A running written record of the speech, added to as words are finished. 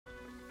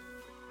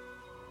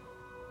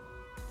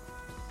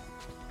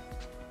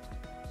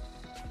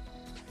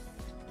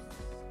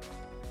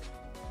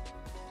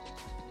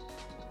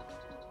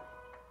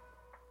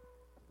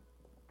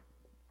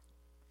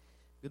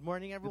Good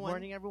morning, Good everyone.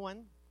 morning,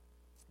 everyone.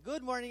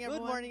 Good morning, Good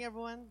everyone. morning,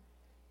 everyone.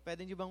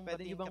 Pwede niyo bang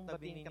Pwede niyo bang katabi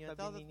batiin ninyo? katabi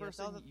Tell that ninyo?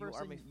 person, Tell that you are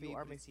person my you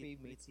are my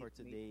favorite favorite seatmate for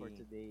today. for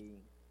today.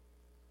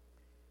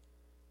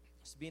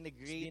 It's been a It's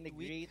great been a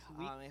week. great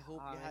week. I hope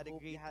you had a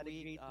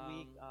great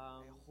week.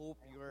 I hope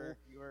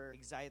you're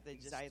excited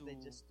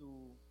just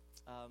to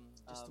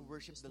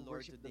worship the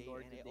Lord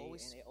today. And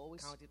I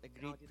always count it a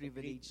great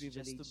privilege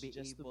just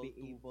to be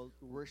able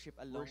to worship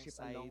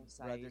alongside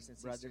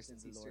brothers and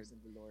sisters in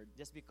the Lord.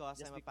 Just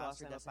because I'm a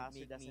pastor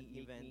doesn't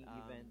make me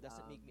even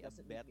doesn't make me a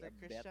better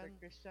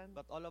Christian.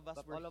 But all of us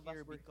were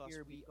here because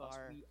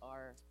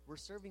we're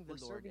serving the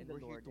Lord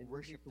and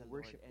we're here to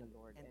worship the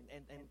Lord.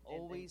 And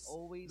always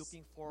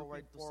looking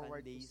forward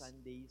to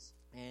Sundays.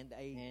 And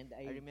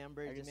I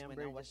remember just when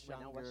I was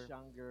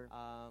younger,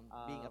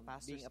 being a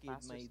pastor's kid,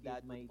 my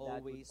dad would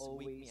always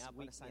wake me up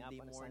on a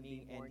Sunday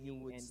morning and he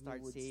would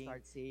start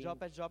saying,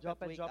 drop it,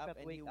 wake up,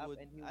 and he would,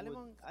 alam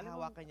mong,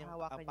 hawakan niya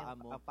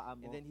ang paa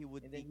mo, and then he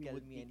would tickle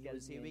me and he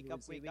would say, wake up,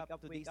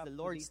 today's the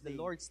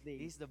Lord's Day.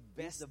 This is the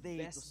best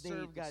day to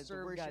serve God, to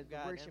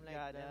worship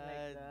God. And I'm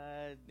like,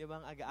 Dad, di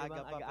ba ang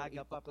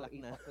aga-aga pa,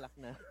 ipaklak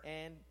na.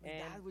 And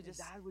Dad would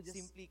just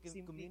simply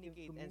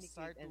communicate and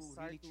start to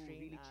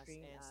really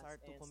train us and start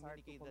to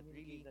communicate that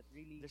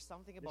really there's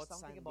something about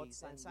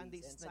Sundays. And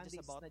Sundays is not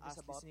just about us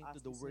listening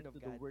to the Word of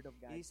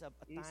God. It is a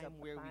time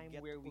where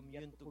we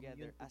get to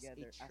commune together as a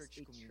church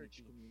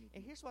community.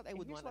 And here's what I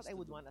would want us to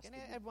do. Can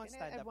everyone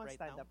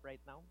stand up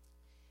right now?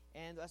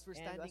 And as we're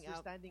standing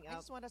out, I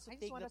just want us to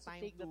take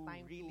the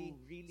time to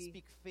really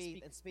speak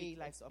faith and speak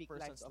life to a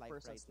person's life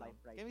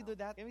right now.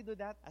 Can we do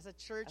that? As a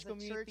church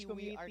community,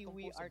 we are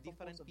composed of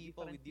different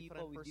people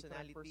with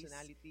different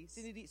personalities.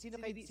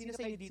 Sino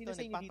sa inyo dito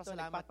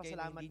nagpapasalamat kayo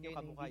na hindi nyo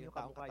kamukha yung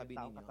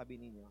taong katabi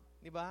ninyo?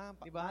 Diba?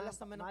 Malas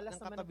naman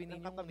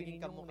ng katabi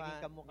ninyo kung naging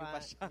kamukha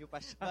nyo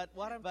pa siya. But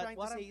what I'm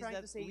trying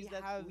to say is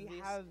that we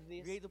have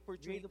this great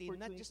opportunity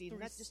not just to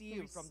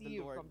receive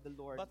from the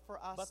Lord, but for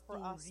us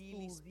to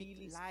really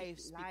speak life,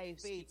 speak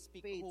faith,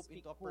 speak hope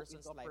into a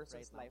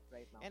person's life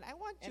right now. And I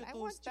want you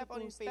to step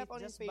on his faith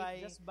just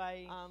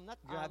by not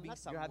grabbing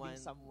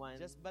someone,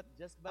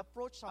 just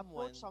approach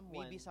someone,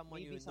 maybe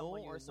someone you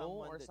know or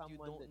someone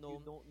that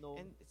you don't know.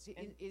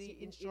 And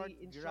in short,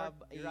 grab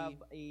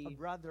a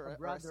brother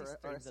or a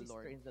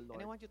sister in the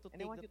Lord. And I want you to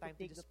take the time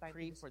to just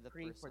pray for the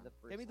person.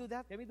 Can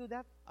we do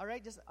that? All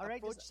right, just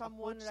approach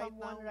someone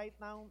right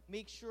now.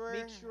 Make sure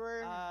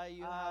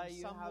you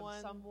have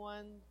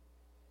someone.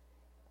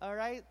 All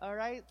right.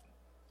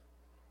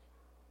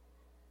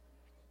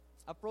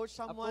 Approach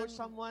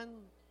someone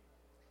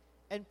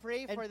and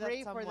pray for that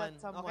someone.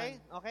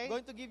 Okay?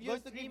 Going to give you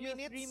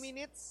 3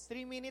 minutes.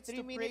 3 minutes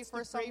to pray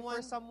for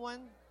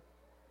someone.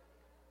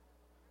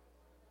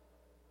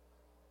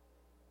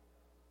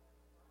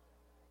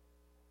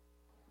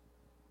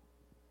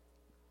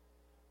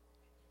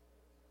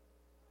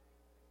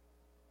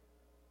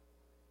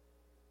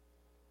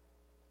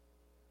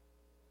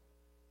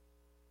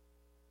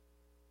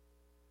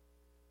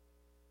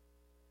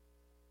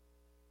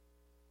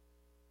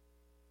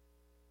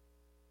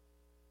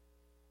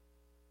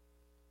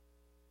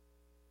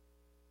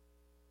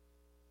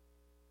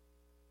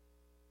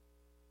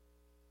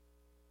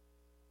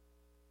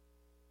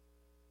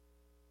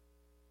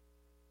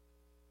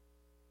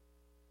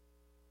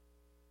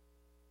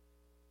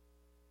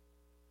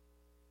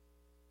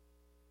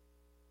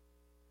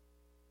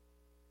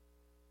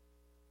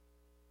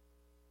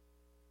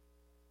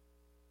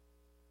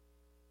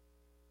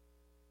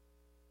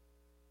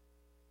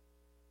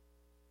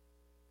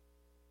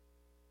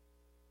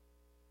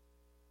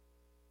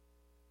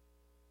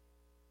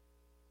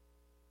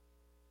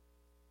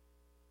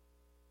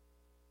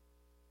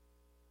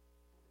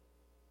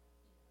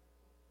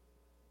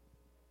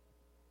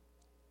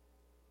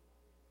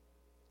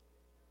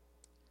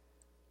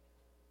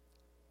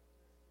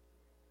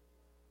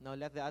 Now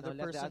let the other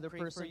person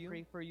pray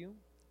for you.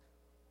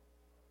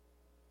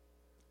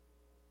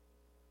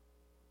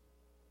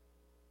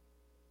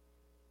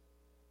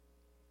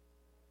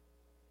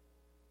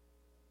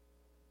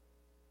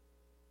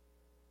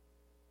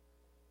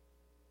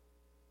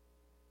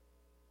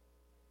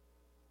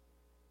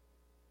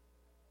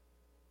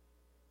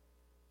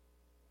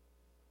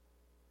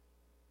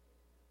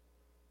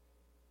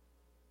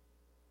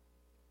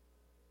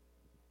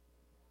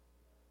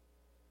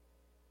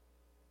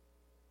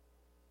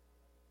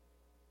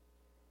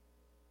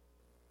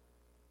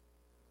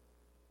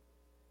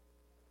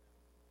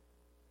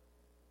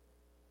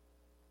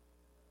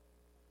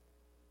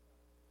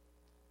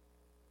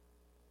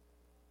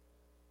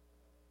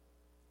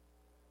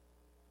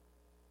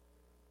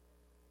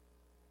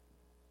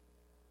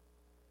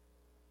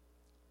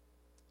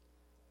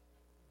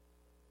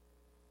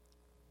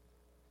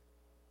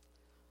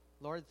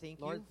 Lord, thank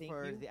you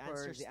for the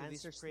answers to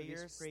these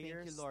prayers.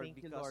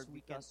 Thank you, Lord, because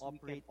we can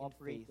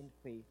operate in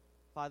faith.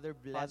 Father,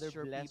 bless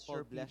your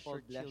people, bless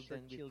your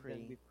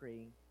children, we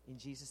pray. In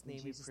Jesus'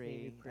 name we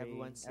pray.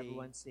 Everyone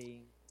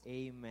saying,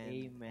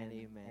 Amen.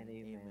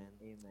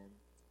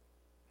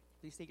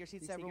 Please take your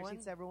seats, everyone.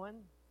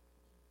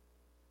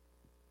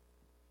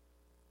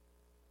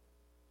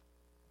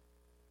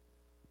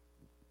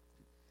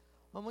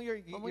 Mama, you're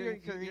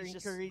encouraged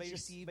just by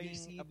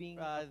receiving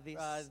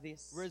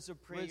this words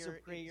of prayer.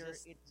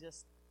 It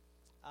just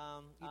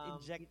it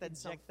injected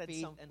some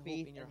faith and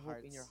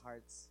hope in your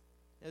hearts.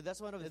 You know,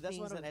 that's one of the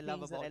things that I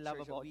love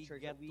about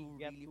church. We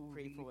get to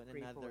really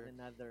pray for one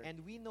another.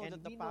 And we know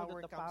that the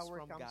power comes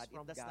from God.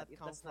 It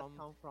does not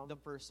come from the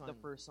person.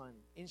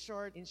 In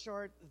short,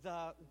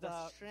 the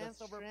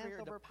strength of our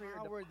prayer,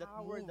 the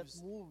power that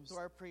moves to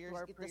our prayers,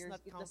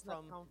 it does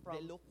not come from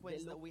the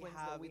eloquence that we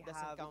have. It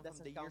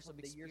doesn't come from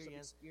the years of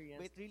experience,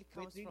 but it really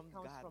comes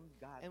from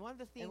God. And one of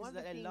the things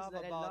that I love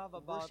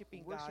about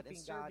worshiping God and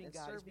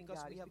serving God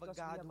is because we have a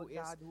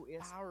God who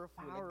is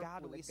powerful,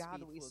 a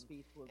God who is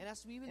faithful. And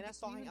as we will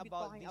be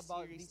talking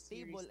about this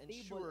stable and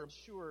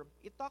sure,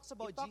 it talks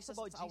about Jesus as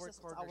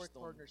our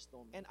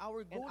cornerstone. And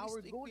our goal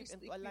is to equip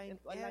and to align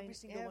every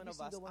single one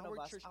of us,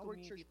 our church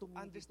community, to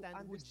understand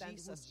who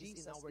Jesus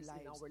is in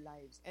our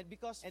lives. And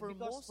because for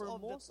most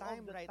of the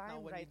time right now,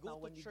 when we go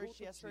to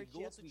church, yes, we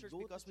go to church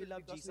because we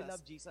love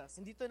Jesus.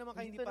 Hindi to naman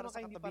kayo hindi para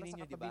sa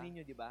katabi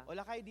ninyo, di ba?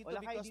 Wala kayo dito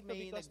because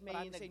may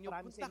nag-promise sa inyo,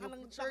 punta ka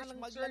lang church,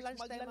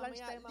 mag-lunch tayo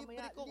mamaya,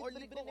 libre ko or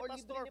libre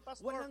ni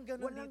pastor. Walang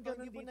ganun dito,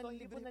 hindi po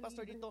nanlibre ni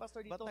pastor dito.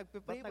 But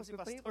nagpe-pray pa si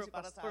pastor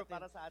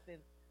para sa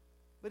atin.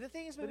 But the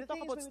thing is, when we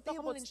talk about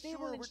stable and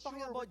sure, we're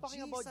talking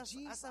about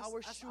Jesus as our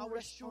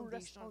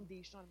surest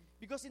foundation.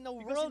 Because in the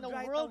world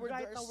right now,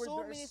 there are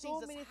so many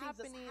things that's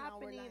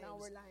happening in our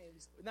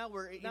lives. Now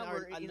we're in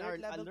our alert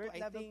level 2,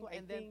 I think,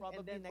 and then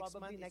probably next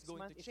month it's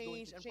going to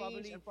change,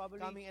 and probably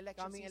coming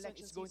election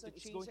season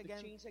it's going to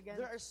change again.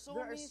 There are so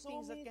many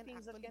things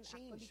that can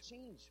actually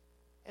change.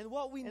 And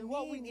what we need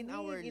in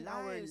our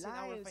lives,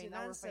 in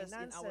our finances,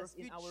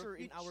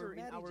 in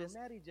our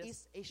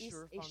marriages, is a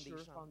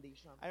sure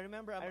foundation. I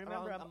remember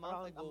around a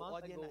month ago,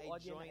 Audie and I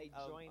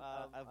joined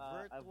a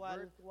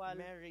virtual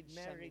marriage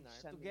seminar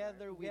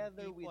together with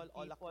people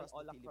all across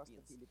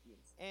the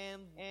Philippines.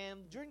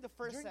 And during the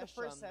first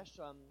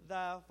session,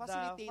 the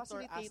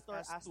facilitator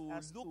asked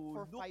us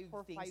to look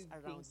for 5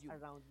 things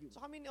around you. So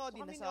kami ni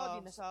Audie,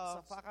 nasa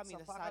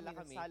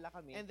sala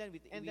kami. And then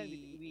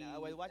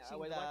while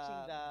watching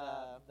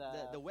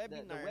the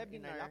webinar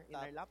in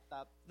our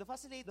laptop, the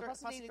facilitator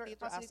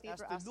asked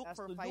us to look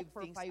for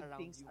 5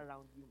 things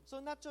around you. So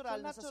natural,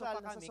 nasa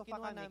sofa kami,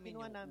 kinuha namin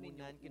yung unan,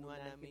 kinuha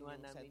namin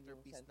yung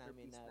centerpiece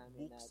namin na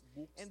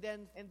books, and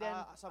then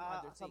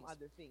some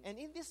other things. And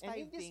in these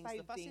 5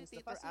 things,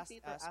 the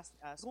facilitator asked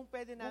us kung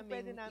pwede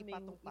namin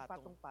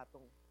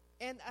ipatong-patong.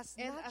 And as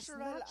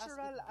natural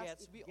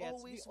as it gets, we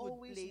always would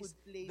place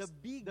the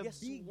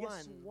biggest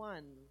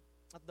one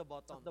at the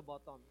bottom.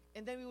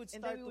 And then we would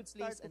start to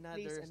place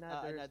another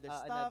stuff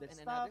and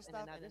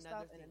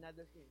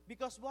another thing.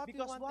 Because what we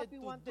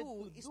wanted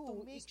to do is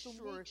to make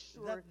sure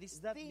that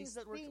these things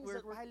that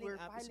we're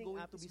piling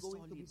up is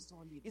going to be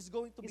solid. It's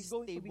going to be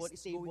stable.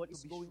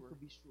 It's going to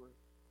be sure.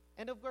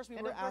 And of course, we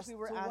were asked, so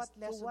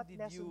what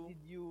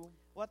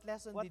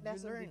lesson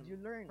did you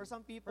learn? For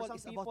some people,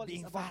 it's about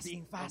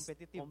being fast.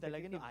 Competitive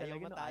talaga, no?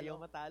 Ayaw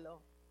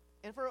matalo.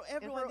 And for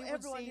everyone,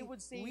 they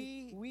would say,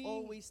 we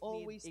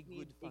always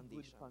need a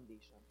good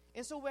foundation.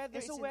 And so whether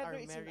it's in our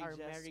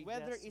marriages,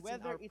 whether it's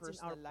in our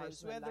personal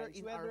lives, whether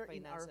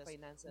in our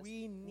finances,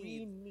 we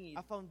need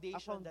a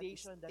foundation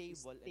that is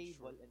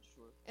stable and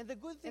sure. And the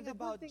good thing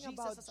about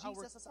Jesus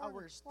as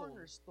our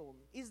cornerstone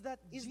is that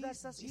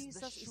Jesus is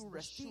the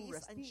surest. He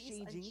is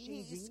unchanging.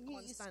 He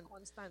is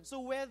constant. So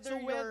whether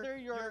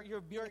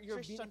you're been a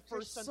Christian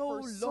for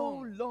so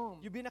long,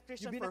 you've been a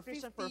Christian for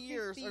 50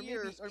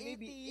 years or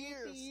maybe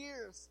 80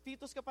 years,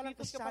 Titus ka palang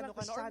Kristiyano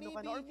ka na,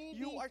 or maybe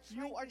you are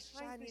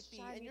trying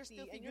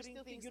Christianity and you're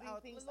still figuring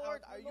things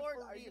out. Lord,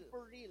 are you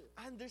for real?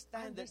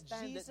 Understand that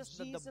Jesus,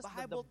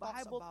 the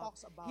Bible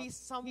talks about, He's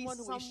someone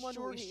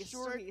who is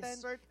sure, He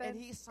is certain,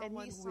 and He is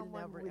someone who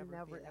will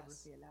never ever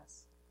fail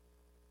us.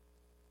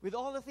 With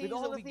all the things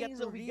that we get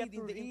to read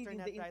in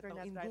the internet right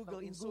now,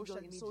 in Google,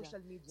 in social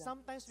media,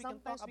 sometimes we can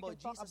talk about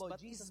Jesus, but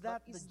is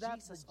that the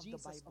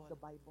Jesus of the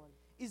Bible?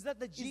 Is that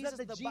the Jesus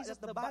that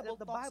the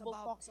Bible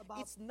talks about?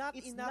 It's not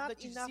enough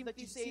that you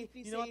simply say,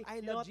 you know what, I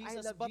love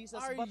Jesus, but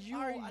are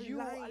you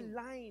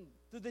aligned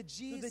to the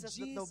Jesus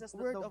that the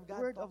Word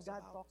of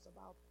God talks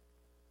about?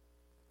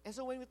 And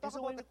so when we talk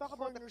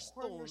about the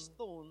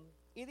cornerstone,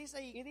 it is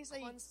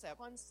a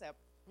concept.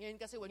 Ngayon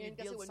kasi when we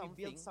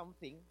build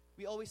something,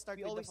 we always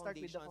start with the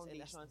foundations,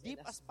 and as deep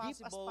as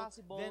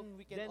possible, then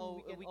we can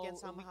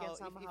somehow, if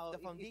the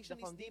foundation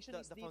is deep,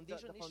 the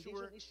foundation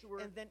is sure,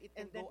 and then it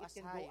can go as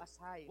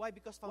high. Why?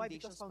 Because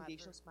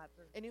foundations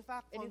matter. And in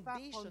fact,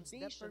 foundations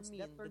determine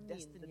the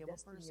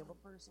destiny of a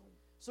person.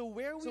 So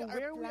where we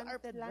are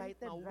planted right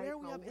now, where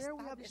we have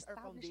established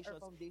our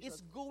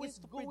foundations, is going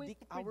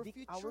to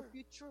predict our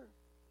future.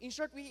 In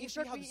short, if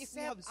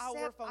we have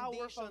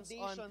our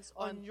foundations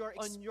on your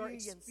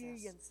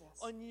experiences,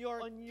 on your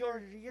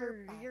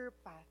career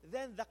path,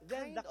 then the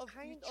kind of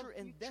future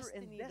and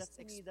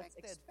destiny that's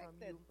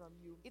expected from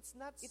you,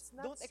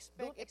 don't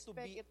expect it to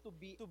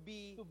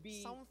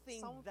be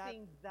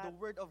something that the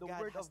Word of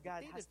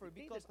God has dictated for.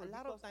 Because a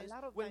lot of times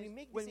when we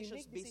make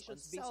decisions based on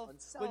self,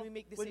 when we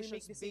make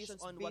decisions based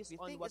on what we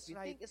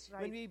think is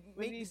right, when we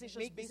make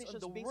decisions based on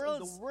the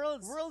world's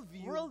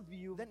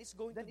worldview, then it's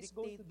going to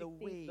dictate the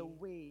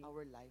way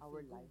our life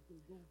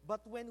will go.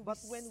 But when we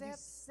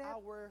set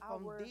our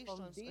foundations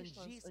on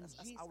Jesus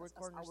as our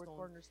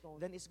cornerstone,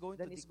 then it's going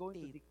to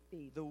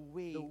dictate the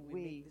way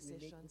we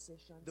make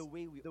decisions, the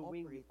way we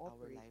operate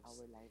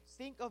our lives.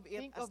 Think of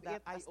it as the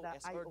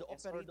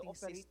iOS or the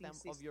operating system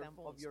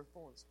of your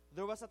phones.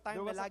 There was a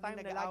time na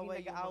laging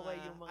nag-aaway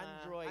yung mga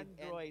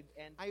Android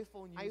and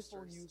iPhone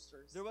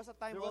users. There was a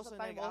time also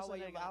nag-aaway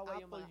yung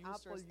Apple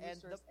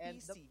users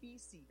and the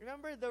PC.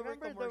 Remember there were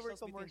commercials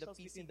between the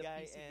PC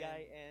guy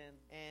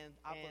and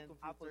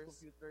Apple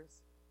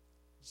computers.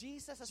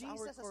 Jesus as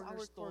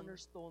our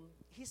cornerstone,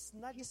 He's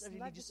not just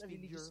a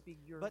religious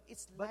figure, but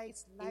it's like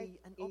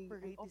an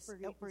operating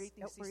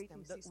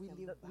system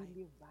that we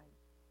live by.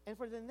 And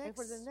for the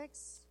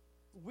next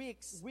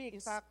weeks, in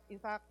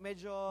fact,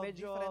 medyo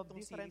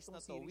different tong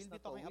series na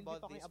to. We'll be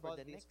talking about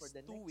this for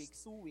the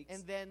next 2 weeks.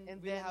 And then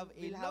we'll have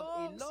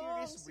a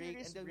long series break,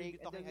 and then we'll be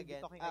talking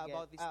again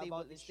about the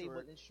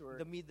stable insure,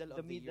 the middle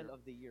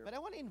of the year. But I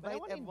want to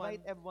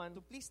invite everyone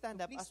to please stand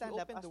up as we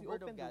open the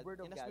Word of God,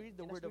 and as we read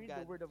the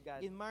Word of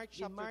God in Mark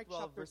chapter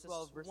 12, verses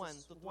 1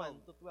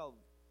 to 12.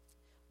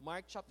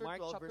 Mark chapter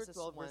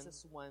 12,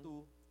 verses 1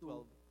 to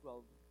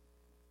 12.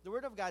 The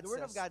Word of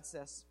God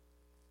says,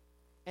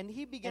 "And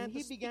he began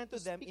to speak to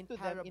them in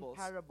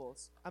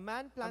parables. A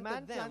man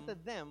planted the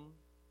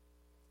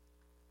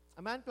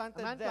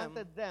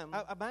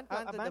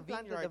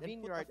vineyard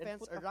and put a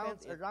fence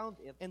around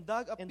it, and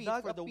dug a pit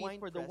for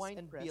the wine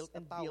and built a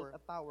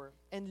tower,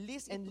 and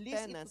leased into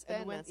tenants,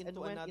 and went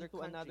into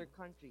another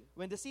country.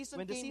 When the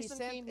season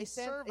came, he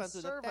sent a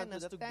servant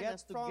to the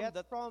tenants to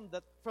get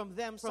from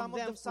them some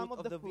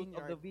of the fruit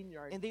of the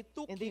vineyard. And they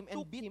took him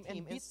and beat him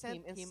and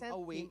sent him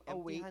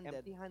away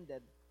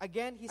empty-handed.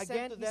 Again, he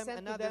sent to them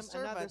another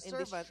servant, and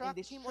they struck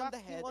him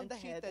on the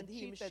head and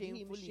treated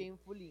him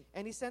shamefully.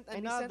 And he sent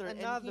another,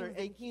 and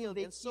they killed,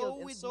 and so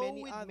with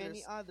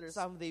many others.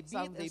 Some they beat,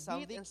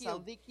 and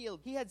some they killed.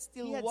 He had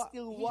still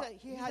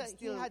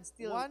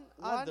one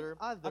other,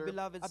 a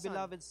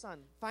beloved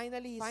son.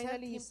 Finally,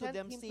 he sent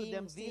him to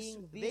them,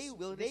 saying, They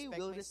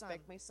will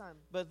respect my son.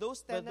 But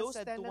those tenants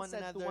said to one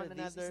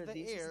another,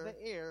 This is the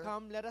heir.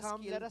 Come, let us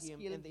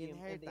kill him, and the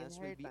inheritance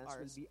will be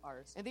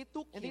ours. And they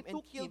took him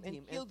and killed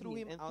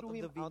him, and threw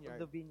him out of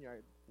the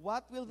vineyard.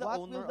 What will the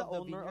owner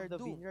of the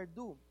vineyard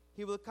do?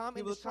 He will come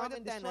and destroy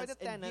the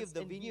tenants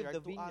and give the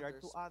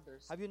vineyard to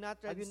others. Have you not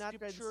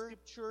read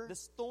Scripture? The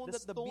stone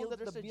that the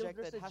builders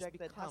rejected has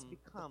become the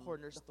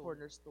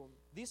cornerstone.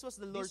 This was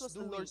the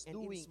Lord's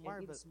doing,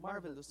 and it's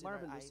marvelous in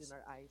our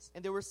eyes.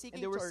 And they were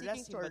seeking to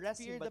arrest him, but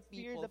feared the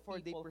people, for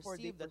they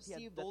perceived that he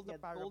had told the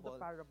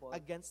parable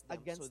against them.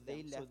 So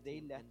they left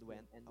and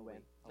went away.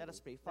 Let us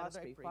pray.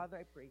 Father,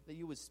 I pray that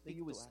you would speak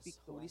to us.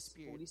 Holy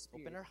Spirit,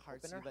 open our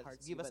hearts,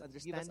 give us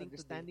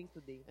understanding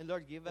today. And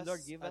Lord, give us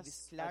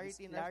this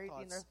clarity in our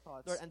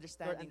thoughts. Lord,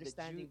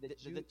 understanding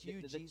that you,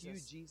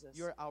 Jesus,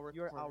 you're our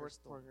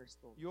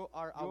cornerstone. You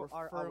are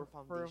our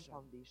firm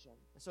foundation.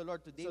 And so,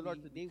 Lord, today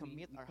we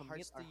commit our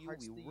hearts to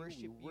you.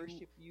 We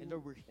worship you. And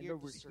Lord, we're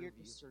here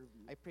to serve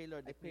you. I pray,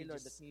 Lord, that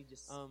you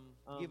just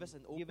give us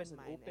an open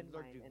mind. And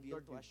Lord, reveal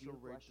to us your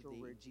word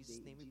today. In Jesus'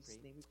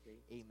 name we pray.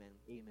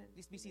 Amen.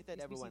 Please be seated,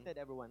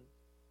 everyone.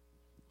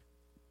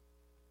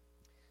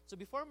 So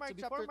before Mark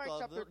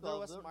chapter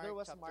 12, there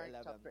was Mark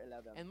chapter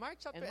 11. And Mark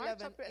chapter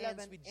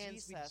 11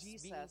 ends with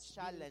Jesus being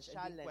challenged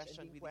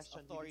and being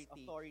questioned with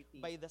authority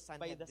by the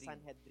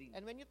Sanhedrin.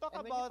 And when you talk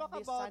about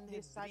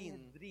the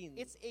Sanhedrin,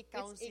 it's a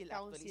council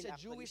actually. It's a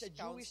Jewish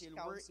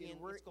council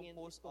wherein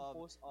it's composed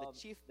of the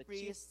chief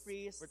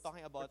priests. We're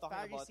talking about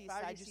Pharisees,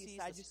 Sadducees,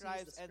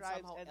 scribes, and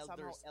somehow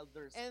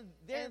elders. And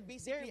they're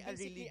basically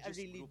a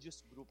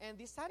religious group. And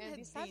the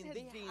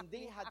Sanhedrin,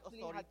 they had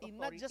authority,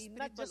 not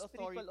just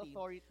spiritual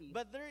authority,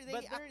 but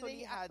they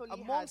actually had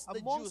amongst the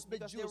Jews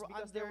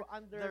because they were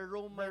under the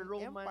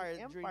Roman Empire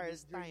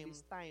during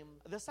this time.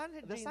 The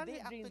Sanhedrin,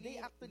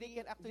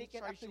 they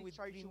can actually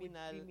charge you with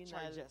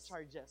criminal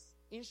charges.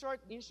 In short,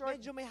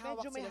 medyo may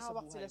hawak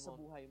sila sa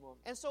buhay mo.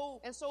 And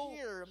so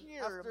here,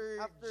 after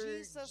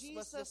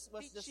Jesus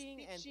was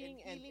teaching and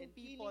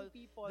healing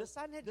people, the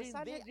Sanhedrin,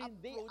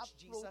 they approach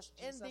Jesus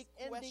and they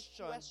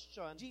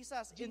question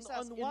Jesus,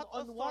 on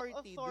what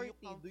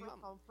authority do you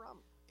come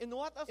from? In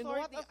what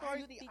authority are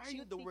you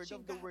teaching the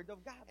word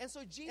of God? And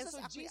so Jesus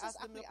actually asked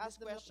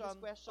them this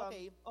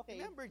question. Okay,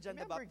 remember John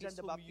the Baptist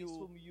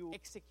whom you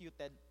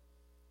executed?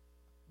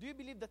 Do you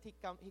believe that he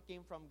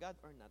came from God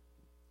or not?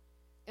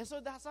 And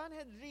so the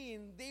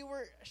Sanhedrin, they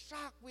were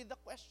shocked with the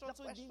question,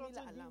 so hindi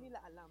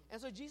nila alam.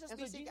 And so Jesus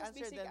basically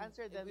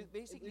answered them.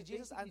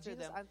 Jesus answered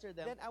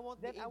them. Then I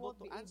won't be able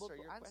to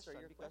answer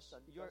your question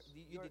because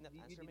you did not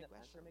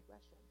answer my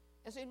question.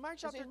 And so in Mark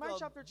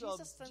chapter 12,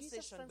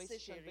 Jesus transitioned by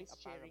sharing a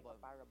parable.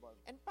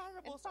 And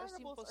parables are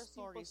simple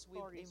stories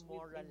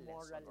with a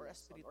moral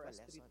lesson or a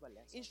spiritual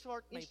lesson. In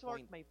short,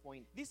 my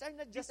point. These are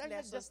not just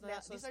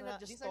lessons these are not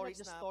just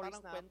stories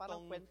na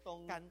parang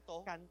kwentong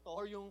kanto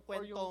or yung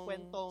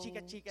kwentong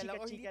chika-chika lang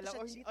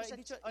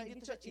or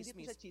hindi siya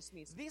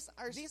chismis. These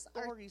are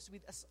stories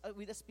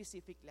with a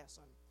specific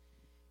lesson.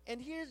 And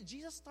here,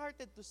 Jesus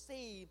started to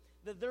say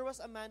that there was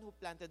a man who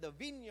planted a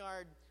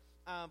vineyard,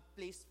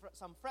 placed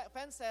some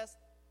fences,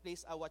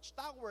 placed a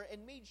watchtower,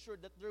 and made sure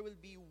that there will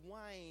be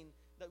wine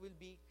that will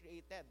be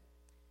created.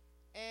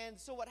 And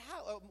so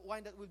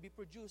wine that will be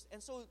produced.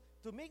 And so,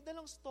 to make the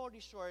long story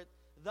short,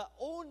 the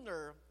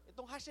owner,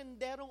 itong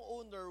hacienderong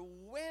owner,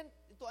 went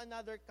into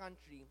another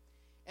country.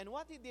 And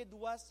what he did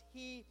was,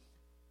 he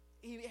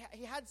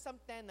had some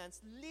tenants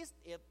list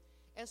it.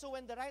 And so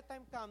when the right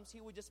time comes,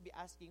 he would just be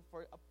asking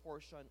for a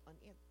portion on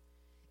it.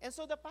 And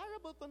so the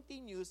parable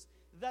continues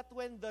that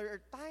when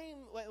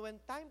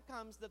time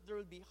comes that there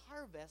will be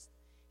harvest,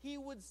 he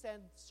would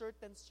send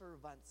certain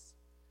servants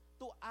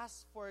to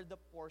ask for the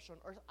portion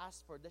or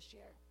ask for the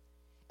share.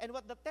 And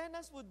what the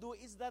tenants would do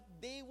is that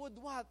they would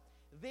what?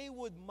 They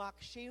would mock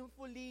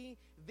shamefully,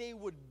 they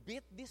would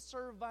beat these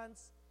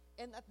servants,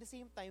 and at the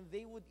same time,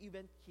 they would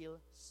even kill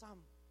some.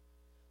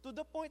 To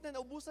the point na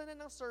naubusan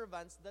na ng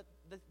servants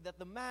that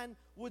the man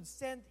would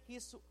send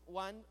his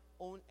one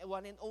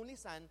and only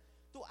son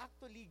to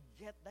actually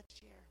get that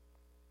share.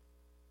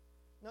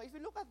 Now, if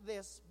you look at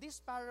this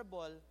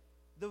parable,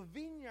 the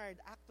vineyard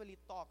actually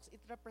talks,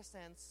 it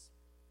represents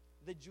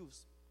the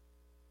Jews,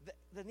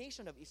 the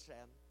nation of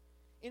Israel.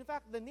 In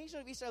fact, the nation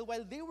of Israel,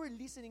 while they were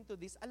listening to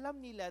this, alam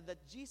nila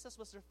that Jesus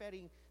was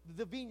referring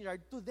the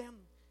vineyard to them.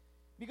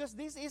 Because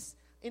this is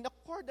in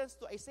accordance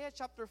to Isaiah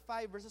chapter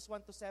 5, verses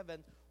 1 to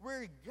 7,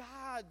 where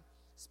God,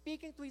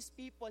 speaking to His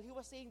people, He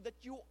was saying that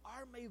you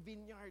are my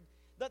vineyard,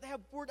 that I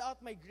have poured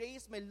out my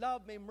grace, my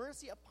love, my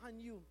mercy upon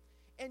you,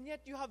 and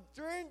yet you have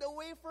turned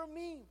away from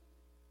me.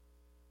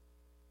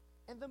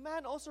 And the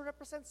man also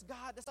represents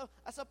God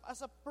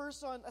as a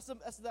person, as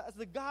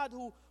the God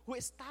who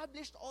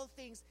established all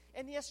things,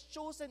 and He has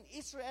chosen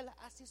Israel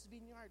as His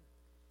vineyard.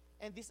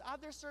 And these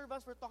other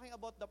servants, we're talking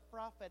about the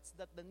prophets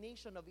that the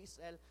nation of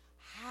Israel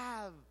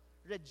have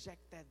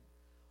rejected,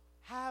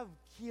 have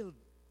killed.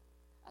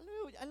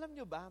 Alam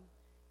nyo ba,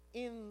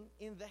 in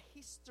the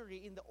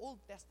history, in the Old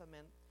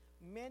Testament,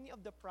 many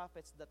of the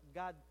prophets that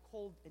God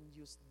called and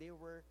used, they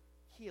were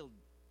killed,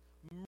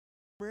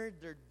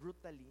 murdered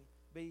brutally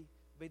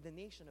by the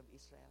nation of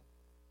Israel.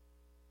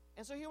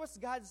 And so here was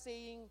God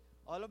saying,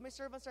 all of my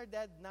servants are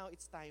dead, now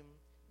it's time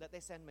that I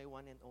send my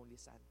one and only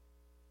Son.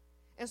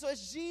 And so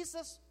as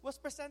Jesus was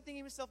presenting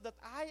Himself that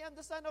I am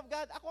the Son of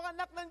God, ako ang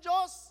anak ng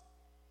Diyos.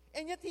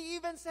 And yet He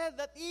even said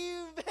that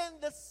even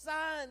the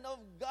Son of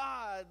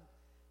God,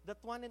 that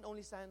one and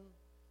only Son,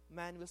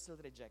 man will still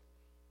reject.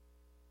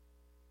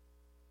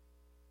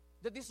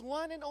 That this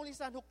one and only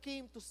Son who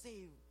came to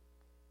save,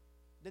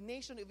 the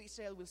nation of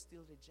Israel will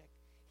still reject.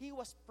 He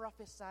was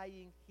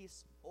prophesying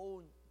His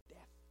own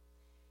death.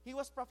 He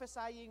was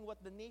prophesying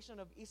what the nation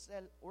of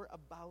Israel were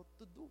about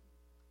to do.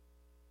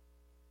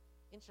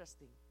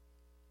 Interesting.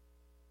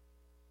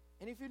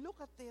 And if you look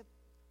at it,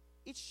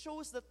 it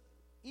shows that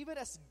even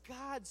as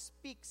God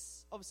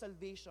speaks of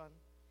salvation,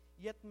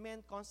 yet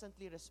men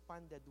constantly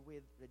responded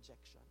with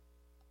rejection.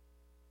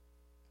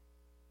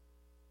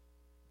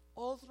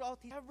 All throughout,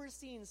 ever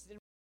since,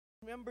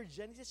 remember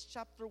Genesis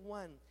chapter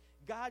 1,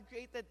 God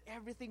created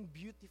everything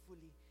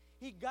beautifully.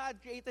 God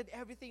created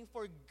everything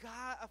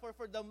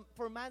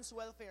for man's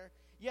welfare.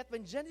 Yet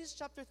when Genesis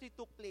chapter 3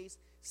 took place,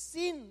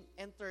 sin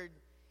entered,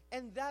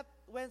 and that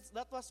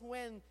was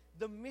when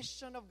the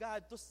mission of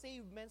God to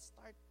save men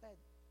started.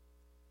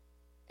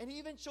 And He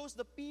even chose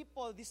the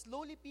people, these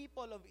lowly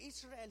people of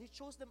Israel, He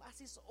chose them as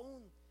His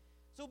own.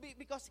 So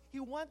because He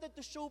wanted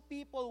to show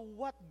people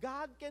what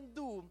God can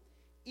do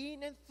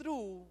in and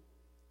through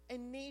a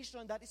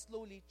nation that is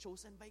lowly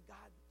chosen by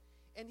God.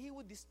 And He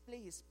would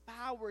display His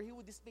power, He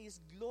would display His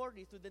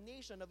glory to the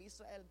nation of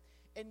Israel.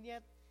 And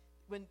yet,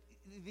 when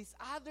these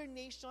other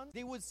nations,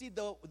 they would see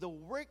the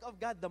work of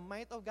God, the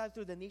might of God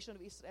through the nation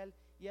of Israel,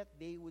 yet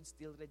they would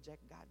still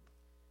reject God.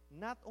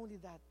 Not only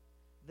that,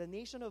 the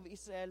nation of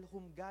Israel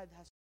whom God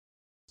has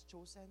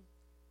chosen,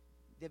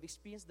 they've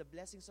experienced the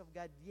blessings of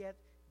God, yet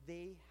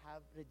they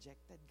have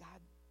rejected God.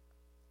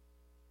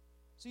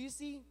 So you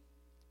see,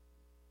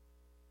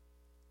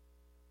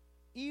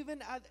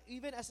 even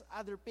as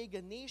other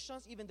pagan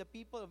nations, even the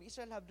people of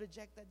Israel have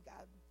rejected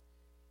God.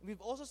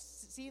 We've also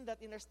seen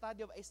that in our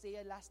study of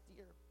Isaiah last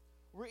year,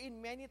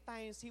 wherein many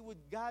times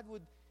God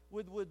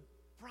would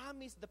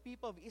promise the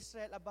people of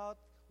Israel about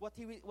what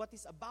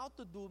He's about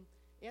to do,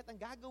 yet ang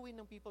gagawin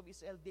ng people of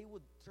Israel, they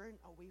would turn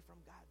away from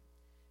God.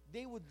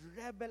 They would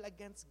rebel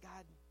against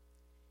God.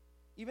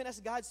 Even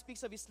as God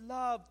speaks of His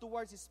love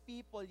towards His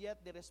people, yet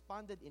they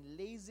responded in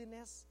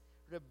laziness,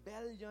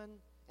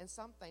 rebellion, and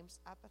sometimes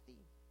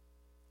apathy.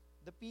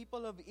 The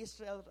people of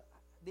Israel,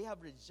 they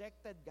have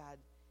rejected God,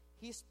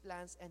 His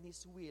plans, and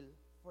His will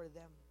for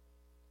them.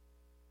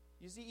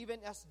 You see, even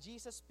as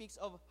Jesus speaks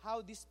of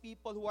how these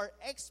people who are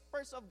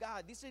experts of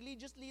God, these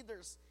religious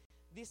leaders,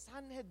 the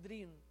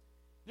Sanhedrin.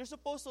 They're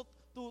supposed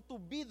to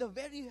be the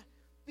very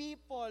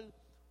people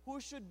who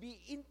should be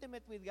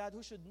intimate with God,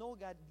 who should know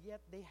God,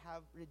 yet they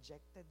have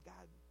rejected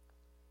God.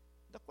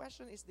 The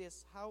question is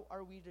this: how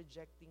are we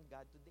rejecting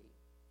God today?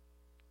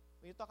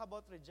 When you talk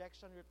about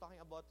rejection, you're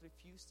talking about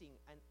refusing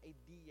an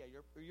idea.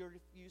 You're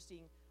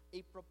refusing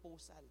a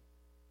proposal.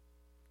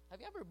 Have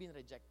you ever been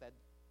rejected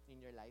in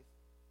your life?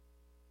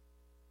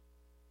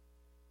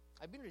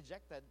 I've been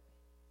rejected.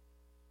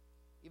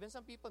 Even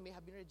some people may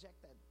have been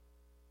rejected.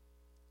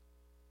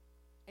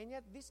 And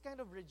yet, this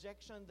kind of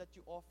rejection that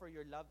you offer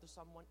your love to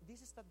someone,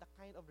 this is not the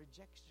kind of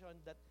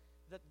rejection that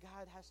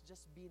God has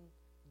just been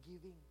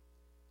giving.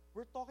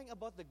 We're talking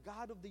about the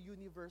God of the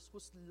universe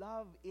whose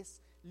love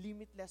is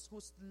limitless,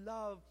 whose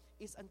love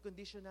is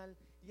unconditional.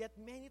 Yet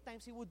many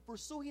times He would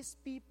pursue His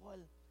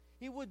people.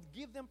 He would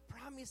give them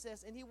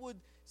promises and He would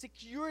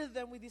secure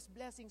them with His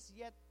blessings.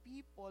 Yet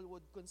people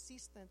would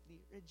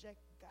consistently reject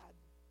God.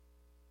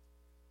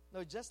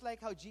 Now, just like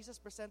how Jesus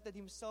presented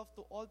Himself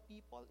to all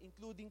people,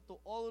 including to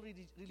all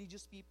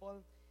religious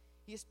people,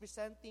 He is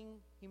presenting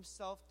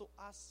Himself to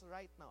us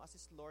right now as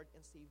His Lord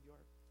and Savior.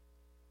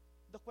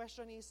 The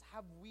question is,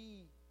 have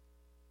we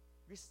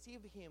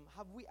received Him?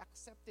 Have we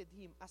accepted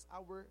Him as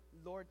our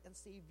Lord and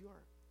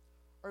Savior?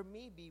 Or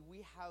maybe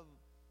we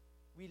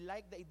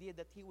like the idea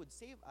that He would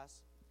save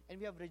us, and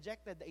we have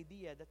rejected the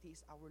idea that He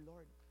is our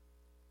Lord.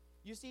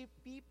 You see,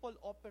 people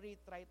operate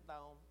right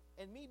now,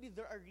 and maybe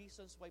there are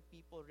reasons why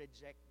people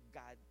reject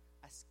God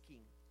as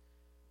King,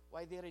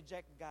 why they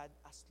reject God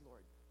as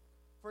Lord.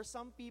 For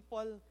some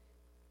people,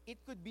 it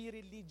could be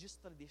religious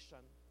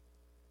tradition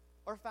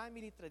or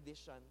family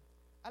tradition.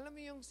 Alam mo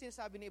yung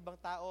sinasabi ng ibang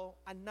tao,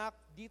 anak,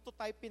 dito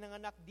tayo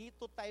pinanganak,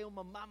 dito tayo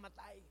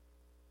mamamatay.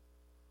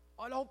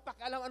 Wala akong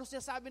pakialam ano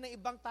sinasabi ng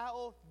ibang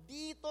tao,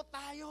 dito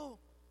tayo.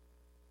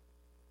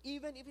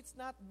 Even if it's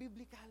not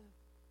biblical.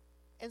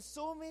 And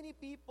so many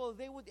people,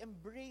 they would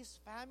embrace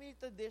family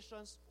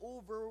traditions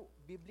over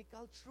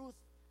biblical truth.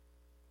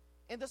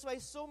 And that's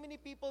why so many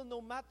people, no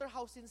matter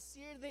how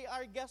sincere they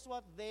are, guess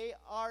what? They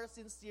are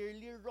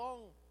sincerely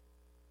wrong.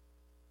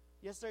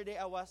 Yesterday,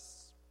 I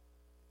was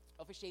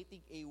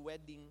officiating a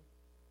wedding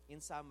in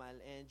Samal,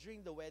 and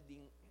during the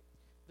wedding,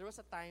 there was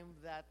a time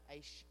that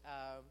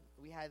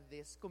we had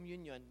this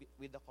communion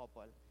with the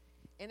couple,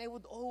 and I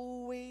would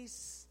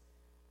always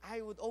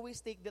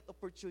take that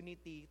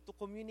opportunity to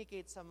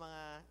communicate sa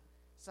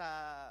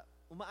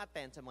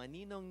uma-attend, sa mga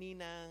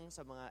ninong-ninang,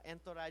 sa mga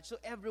entourage, so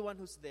everyone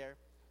who's there,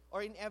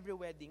 or in every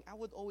wedding, I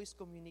would always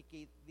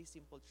communicate this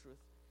simple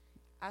truth.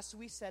 As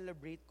we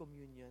celebrate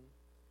communion,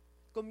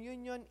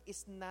 communion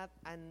is not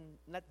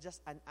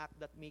just an act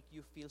that make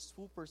you feel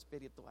super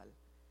spiritual,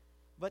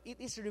 but it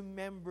is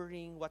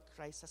remembering what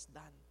Christ has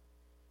done.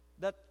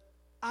 That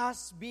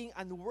us being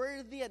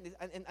unworthy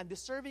and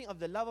undeserving of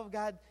the love of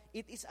God,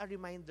 it is a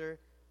reminder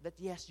that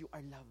yes, you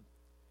are loved.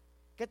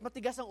 Kahit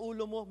matigas ang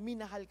ulo mo,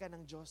 minahal ka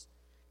ng Diyos.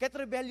 Kahit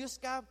rebellious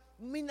ka,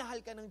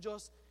 minahal ka ng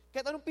Diyos.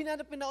 Kahit anong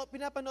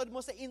pinapanood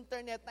mo sa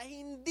internet na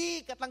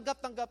hindi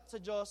katanggap-tanggap sa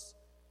Diyos,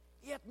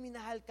 yet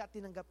minahal ka,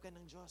 tinanggap ka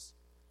ng Diyos.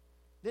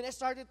 Then I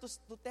started to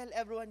tell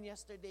everyone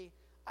yesterday,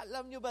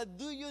 alam nyo ba,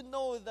 do you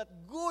know that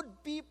good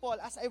people,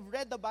 as I've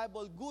read the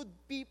Bible, good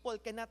people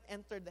cannot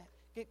enter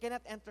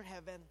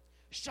heaven.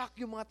 Shock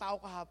yung mga tao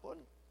kahapon.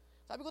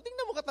 Sabi ko,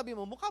 tingnan mo katabi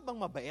mo, mukha bang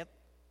mabait?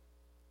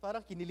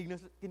 Parang kinilig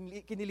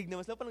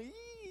naman sila, parang,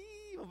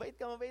 mabait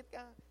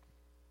ka.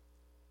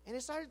 And I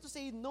started to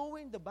say,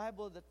 knowing the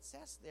Bible that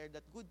says there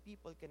that good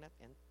people can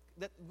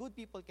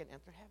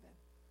enter heaven.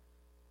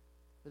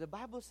 But the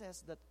Bible says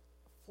that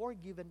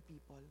forgiven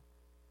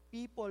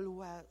people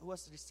who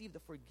has received the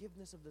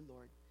forgiveness of the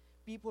Lord,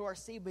 people who are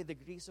saved by the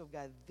grace of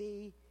God,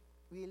 they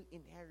will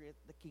inherit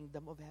the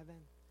kingdom of heaven.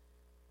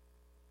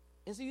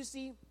 And so you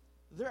see,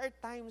 there are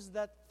times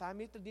that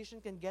family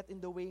tradition can get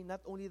in the way.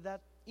 Not only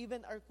that,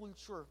 even our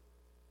culture.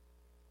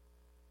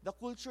 The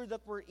culture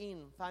that we're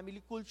in,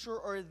 family culture,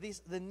 or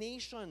the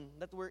nation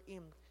that we're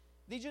in.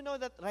 Did you know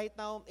that right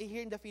now,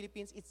 here in the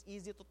Philippines, it's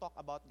easy to talk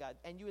about God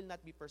and you will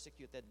not be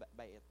persecuted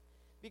by it?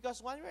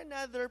 Because one or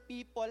another,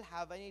 people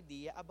have an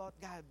idea about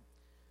God.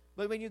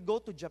 But when you go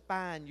to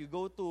Japan, you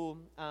go to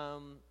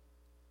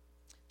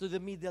the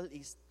Middle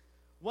East,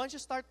 when you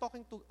start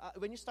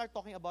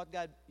talking about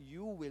God,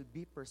 you will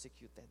be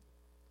persecuted.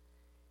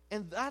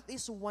 And that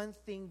is one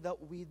thing that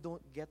we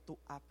don't get to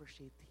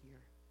appreciate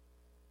here.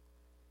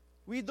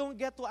 We don't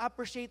get to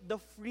appreciate the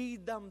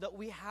freedom that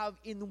we have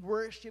in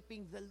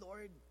worshiping the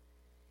Lord.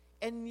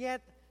 And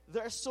yet,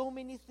 there are so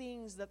many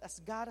things that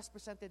as God has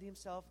presented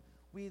Himself,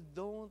 we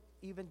don't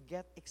even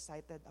get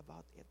excited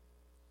about it.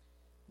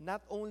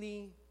 Not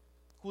only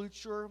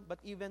culture, but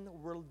even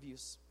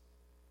worldviews.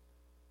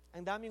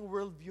 Ang daming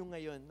worldview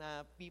ngayon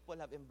na people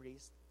have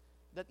embraced.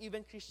 That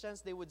even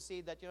Christians, they would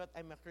say that, you know what,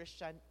 I'm a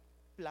Christian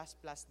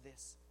plus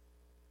this.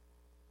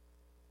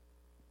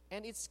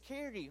 And it's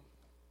scary.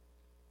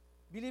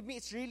 Believe me,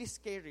 it's really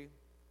scary.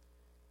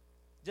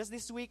 Just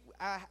this week,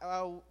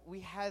 we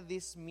had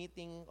this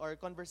meeting or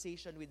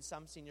conversation with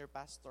some senior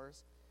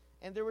pastors,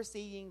 and they were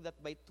saying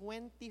that by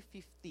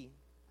 2050,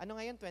 Ano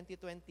ngayon?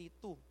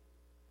 2022.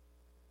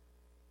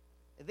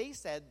 They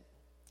said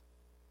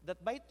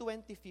that by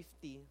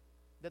 2050,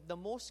 that the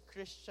most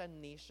Christian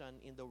nation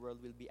in the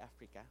world will be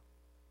Africa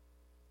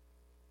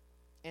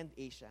and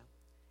Asia.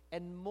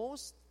 And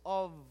most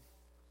of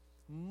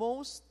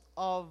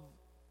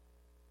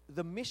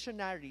the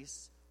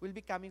missionaries will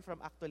be coming from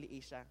actually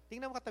Asia.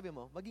 Tingnan mo katabi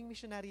mo, maging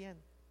missionary yan.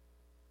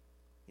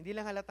 Hindi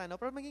lang halata, no?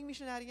 Pero maging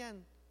missionary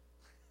yan.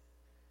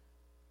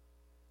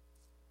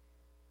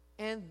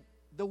 And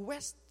the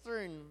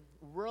Western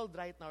world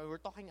right now,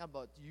 we're talking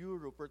about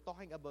Europe, we're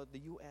talking about the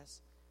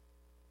US,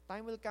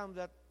 time will come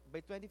that by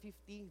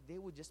 2050, they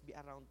would just be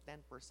around 10%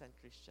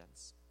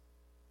 Christians.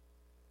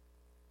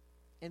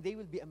 And they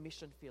will be a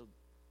mission field.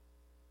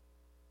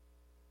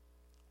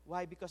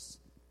 Why? Because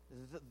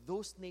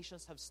those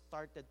nations have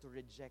started to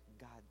reject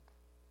God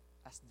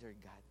as their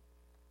God.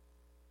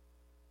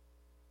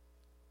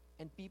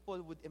 And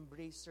people would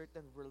embrace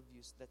certain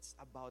worldviews that's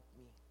about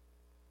me.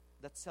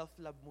 That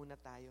self-love muna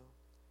tayo.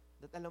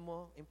 That alam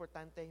mo,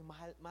 importante,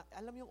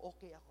 alam yung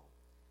okay ako.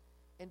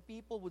 And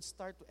people would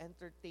start to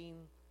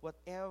entertain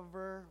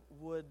whatever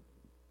would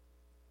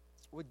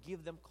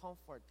give them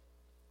comfort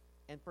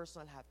and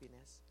personal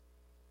happiness.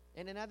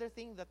 And another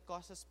thing that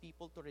causes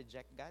people to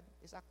reject God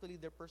is actually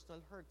their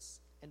personal hurts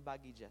and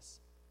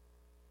baggages.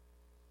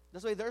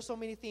 That's why there are so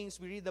many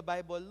things. We read the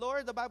Bible.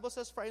 Lord, the Bible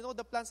says, for I know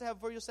the plans I have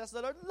for you, says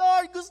the Lord.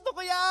 Lord, gusto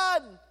ko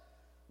yan!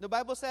 The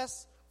Bible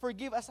says,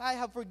 forgive as I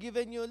have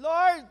forgiven you.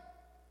 Lord!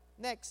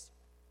 Next.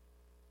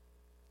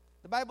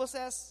 The Bible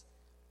says,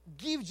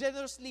 give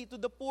generously to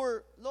the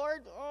poor.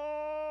 Lord,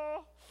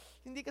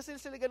 hindi kasi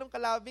sila ganun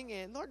kalabing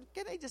eh. Lord,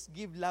 can I just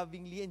give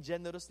lovingly and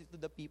generously to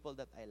the people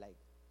that I like?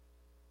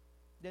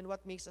 Then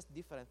what makes us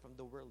different from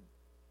the world?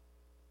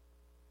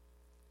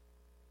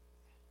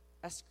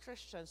 As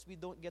Christians, we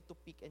don't get to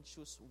pick and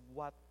choose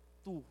what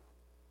to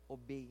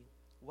obey,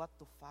 what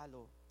to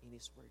follow in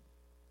His Word.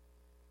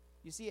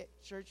 You see,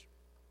 church,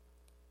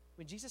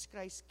 when Jesus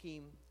Christ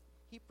came,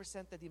 He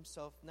presented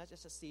Himself not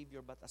as a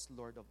Savior, but as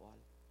Lord of all.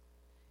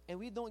 And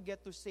we don't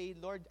get to say,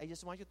 Lord, I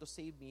just want you to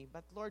save me.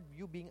 But Lord,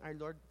 you being our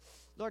Lord,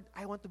 Lord,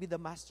 I want to be the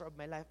master of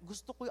my life.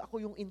 Gusto ko ako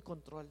yung in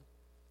control.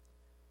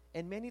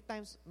 And many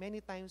times,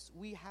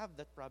 we have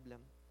that problem.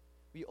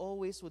 We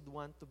always would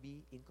want to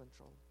be in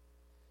control.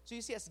 So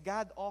you see, as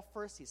God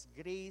offers His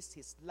grace,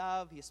 His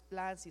love, His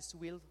plans, His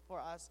will for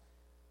us,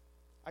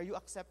 are you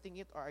accepting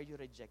it or are you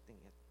rejecting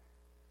it?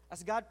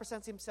 As God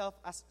presents Himself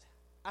as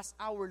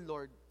our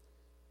Lord,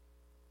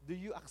 do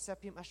you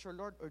accept Him as your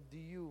Lord or do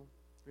you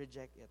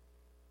reject it?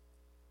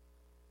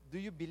 Do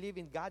you believe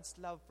in God's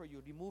love for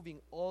you,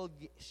 removing all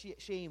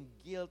shame,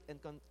 guilt,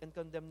 and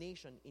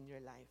condemnation in your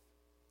life?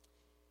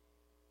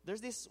 There's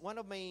this one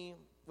of my,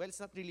 well, it's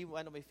not really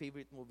one of my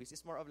favorite movies.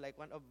 It's more of like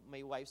one of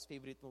my wife's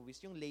favorite movies,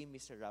 yung Les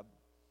Miserables.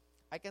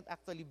 I can't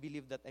actually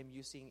believe that I'm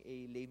using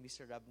a Les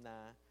Miserables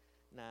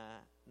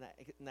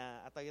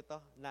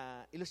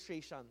na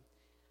illustration.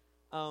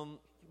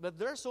 But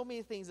there are so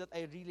many things that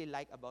I really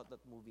like about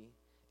that movie,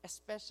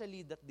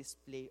 especially that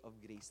display of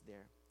grace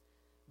there.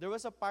 There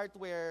was a part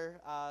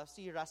where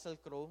si Russell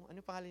Crowe, ano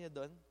yung pangalan niya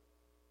doon?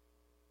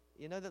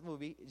 You know that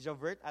movie?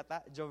 Javert.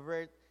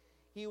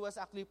 He was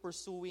actually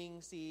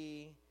pursuing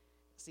si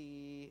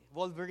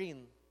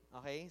Wolverine,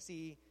 okay?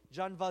 Si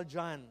John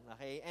Valjean,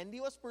 okay? And he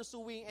was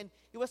pursuing, and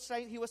he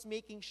was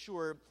making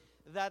sure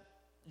that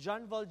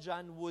John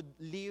Valjean would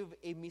live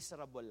a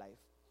miserable life.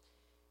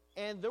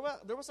 And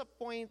there was a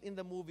point in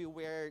the movie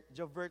where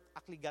Javert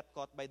actually got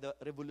caught by the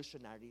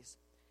revolutionaries.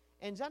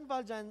 And John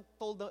Valjean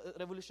told the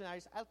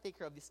revolutionaries, I'll take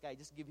care of this guy,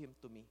 just give him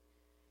to me.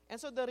 And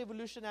so the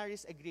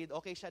revolutionaries agreed,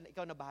 okay, siya,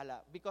 ikaw na bahala.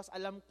 Because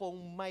alam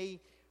kong may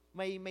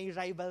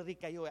rivalry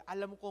kayo.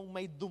 Alam kong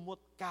may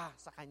dumot ka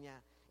sa kanya.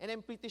 And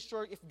I'm pretty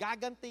sure if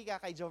gaganti ka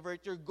kay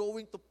Javert, you're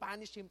going to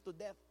punish him to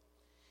death.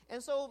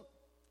 And so,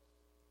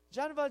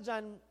 John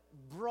Valjean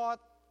brought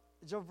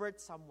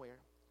Javert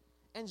somewhere.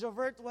 And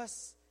Javert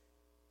was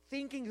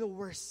thinking the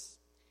worst.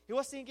 He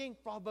was thinking,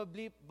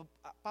 probably,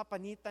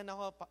 papanitan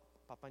ako,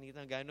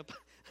 papanitan, gano'n pa.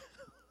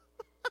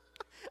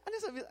 Ano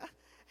sabi?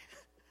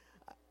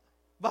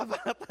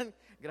 Babalatan.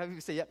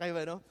 Grabe saya kayo,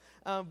 ano?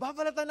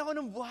 Babalatan ako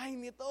ng buhay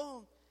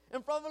nito.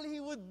 And probably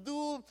he would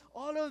do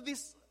all of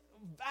these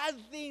bad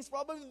things,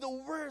 probably the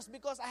worst,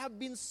 because I have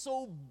been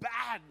so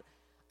bad.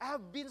 I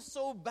have been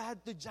so bad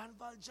to John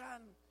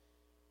Valjean.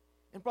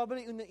 And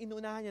probably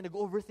inunahan niya,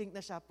 nag-overthink na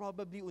siya.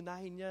 Probably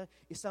unahin niya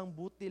isang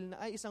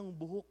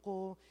buhok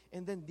ko,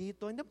 and then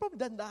dito. And then probably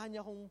dandahan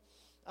niya kung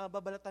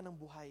babalatan ng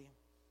buhay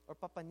or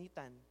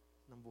papanitan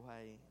ng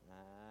buhay.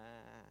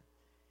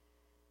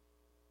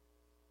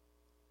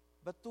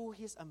 But to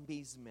his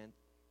amazement,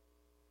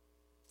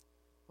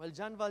 while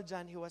John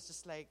Valjean, he was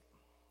just like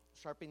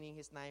sharpening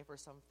his knife or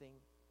something,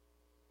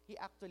 he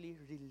actually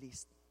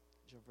released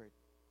Javert.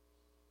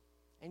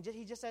 And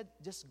he just said,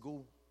 just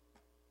go.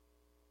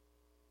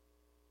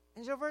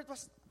 And Javert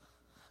was,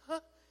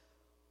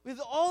 with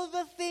all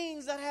the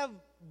things that I have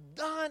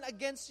done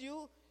against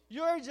you,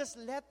 you're just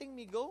letting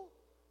me go?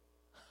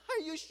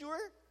 Are you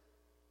sure?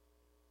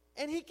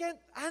 And he can't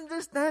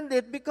understand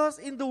it because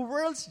in the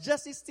world's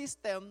justice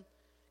system,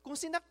 kung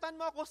sinaktan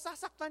mo ako,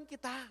 sasaktan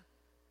kita.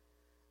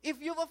 If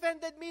you've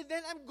offended me,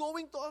 then I'm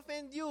going to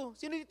offend you.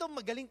 Sino dito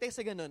magaling tayo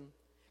sa ganun?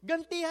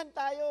 Gantihan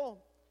tayo.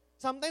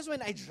 Sometimes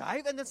when I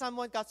drive and then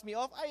someone cuts me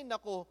off, ay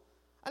nako.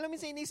 Alam mo,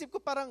 sa inisip ko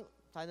parang,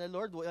 sana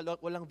Lord,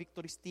 walang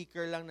victory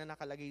sticker lang na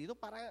nakalagay dito.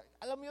 Para,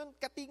 alam mo yun,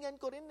 katingan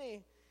ko rin eh.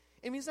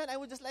 And minsan, I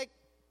would just like,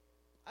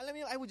 alam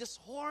mo yun, I would just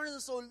horn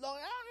so long.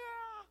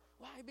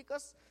 Why?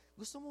 Because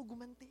gusto mo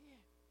gumanti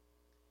eh.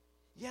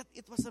 Yet,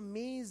 it was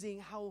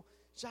amazing how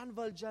John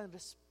Valjean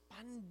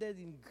responded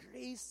in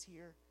grace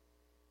here.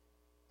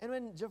 And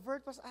when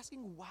Javert was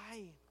asking,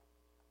 why?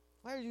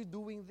 Why are you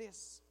doing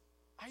this?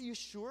 Are you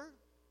sure?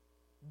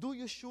 Do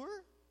you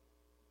sure?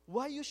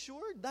 Why you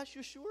sure? Does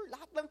you sure?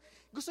 Lahat ng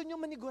gusto niyo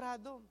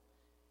manigurado.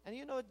 And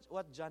you know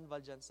what John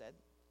Valjean said?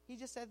 He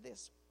just said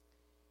this.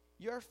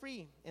 You are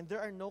free and there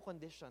are no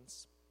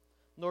conditions,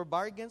 nor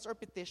bargains or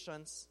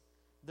petitions.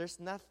 There's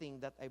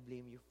nothing that I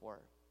blame you for.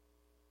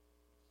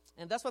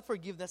 And that's what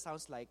forgiveness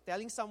sounds like.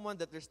 Telling someone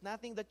that there's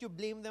nothing that you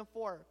blame them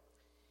for.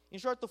 In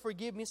short, to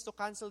forgive means to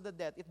cancel the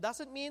debt. It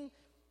doesn't mean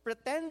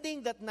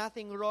pretending that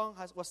nothing wrong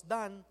was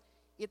done.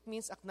 It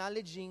means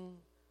acknowledging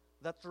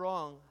that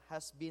wrong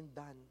has been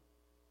done.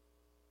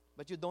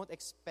 But you don't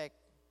expect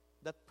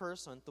that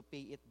person to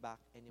pay it back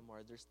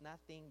anymore. There's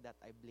nothing that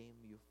I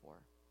blame you for.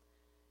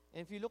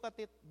 And if you look at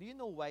it, do you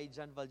know why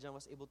John Valjean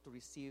was able to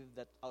receive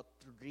that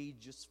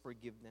outrageous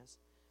forgiveness?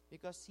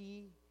 Because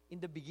in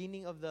the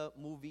beginning of the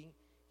movie,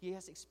 he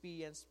has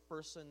experienced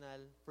personal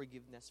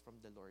forgiveness from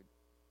the Lord.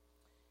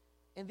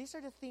 And these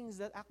are the things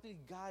that actually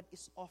God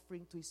is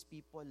offering to His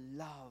people.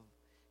 Love,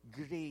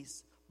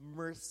 grace,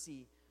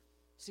 mercy,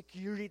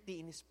 security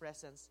in His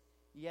presence.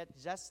 Yet,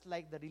 just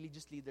like the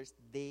religious leaders,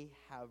 they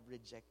have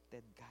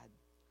rejected God.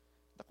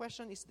 The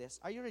question is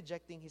this: are you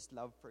rejecting His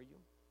love for you?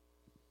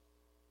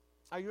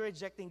 Are you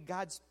rejecting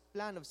God's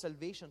plan of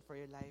salvation for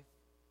your life?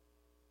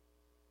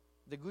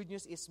 The good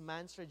news is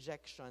man's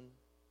rejection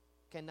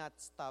cannot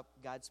stop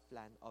God's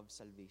plan of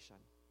salvation.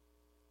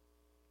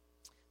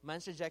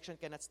 Man's rejection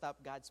cannot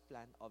stop God's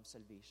plan of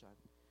salvation.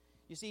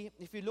 You see,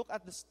 if you look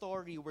at the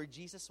story where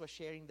Jesus was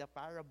sharing the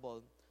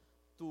parable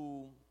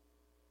to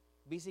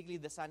basically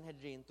the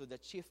Sanhedrin, to the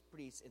chief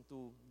priests, and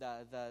to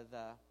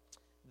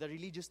the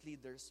religious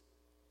leaders,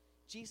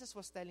 Jesus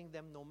was telling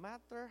them, no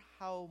matter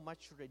how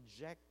much you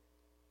reject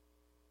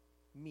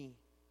me,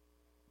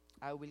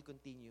 I will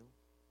continue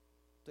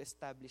to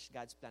establish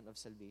God's plan of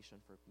salvation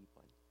for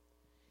people.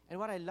 And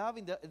what I love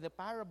in the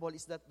parable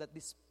is that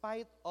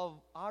despite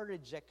of our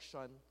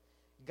rejection,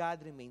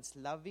 God remains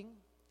loving,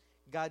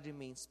 God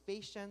remains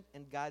patient,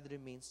 and God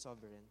remains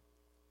sovereign.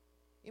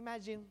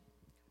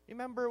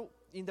 Remember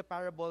in the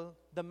parable,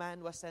 the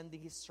man was sending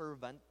his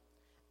servant,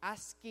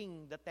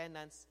 asking the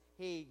tenants,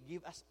 hey,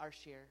 give us our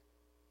share.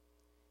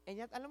 And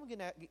yet, alam mo,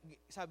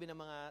 sabi ng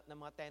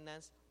mga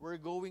tenants, we're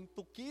going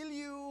to kill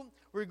you,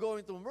 we're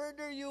going to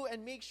murder you,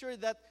 and make sure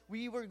that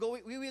we are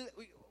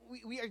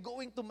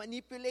going to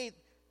manipulate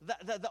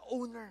the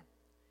owner.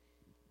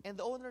 And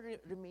the owner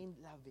remained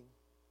loving.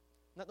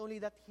 Not only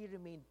that, he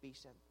remained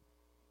patient.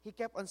 He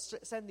kept on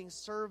sending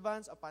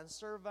servants upon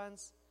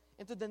servants.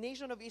 And to the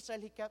nation of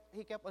Israel,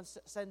 he kept on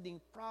sending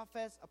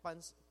prophets upon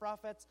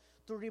prophets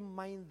to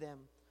remind them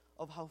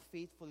of how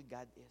faithful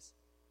God is.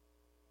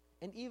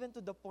 And even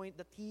to the point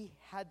that he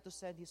had to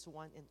send his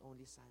one and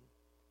only son,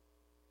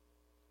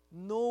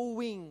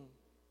 knowing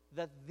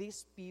that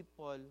these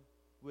people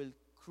will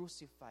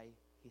crucify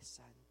his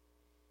son.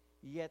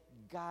 Yet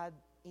God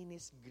in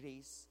His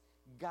grace,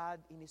 God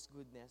in His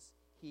goodness,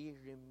 He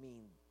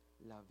remained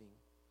loving.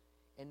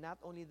 And not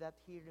only that,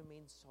 He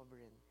remained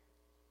sovereign.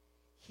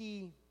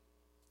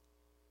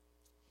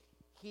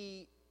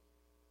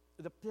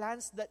 The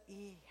plans that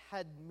He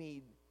had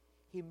made,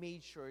 He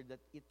made sure that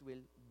it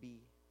will be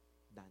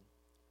done.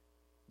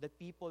 That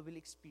people will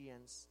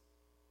experience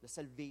the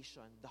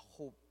salvation, the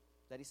hope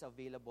that is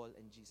available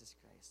in Jesus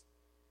Christ.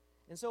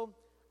 And so,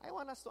 I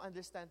want us to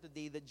understand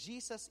today that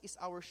Jesus is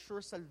our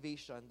sure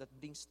salvation that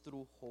brings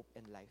true hope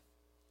and life.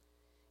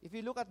 If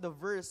you look at the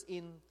verse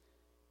in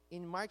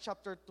Mark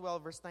chapter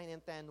 12, verse 9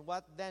 and 10,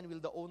 what then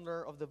will the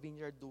owner of the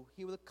vineyard do?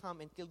 He will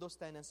come and kill those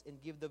tenants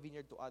and give the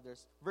vineyard to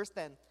others. Verse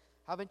 10,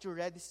 haven't you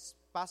read this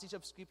passage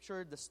of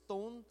Scripture? The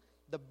stone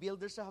the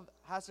builders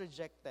has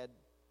rejected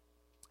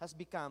has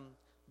become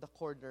the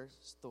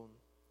cornerstone.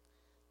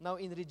 Now,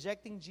 in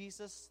rejecting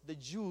Jesus, the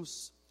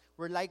Jews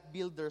were like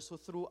builders who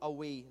threw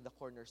away the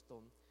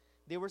cornerstone.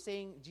 They were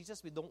saying,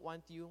 Jesus, we don't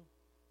want you.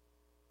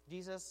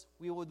 Jesus,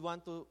 we would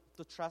want to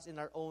trust in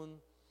our own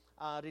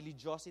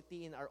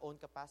religiosity, in our own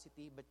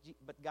capacity.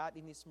 But God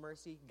in His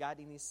mercy, God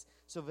in His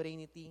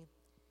sovereignty,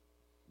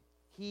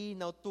 He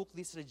now took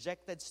this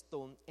rejected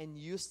stone and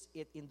used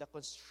it in the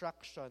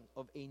construction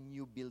of a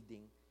new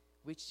building,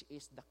 which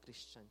is the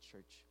Christian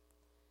church.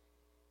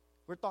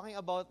 We're talking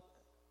about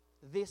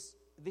this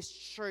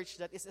church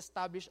that is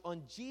established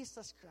on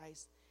Jesus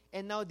Christ.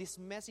 And now this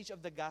message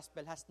of the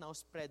gospel has now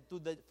spread to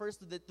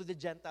the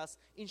Gentiles,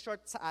 in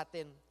short, sa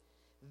atin.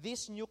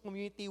 this new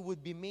community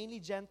would be mainly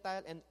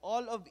Gentile, and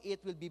all of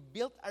it will be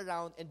built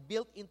around and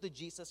built into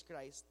Jesus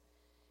Christ.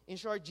 In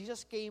short,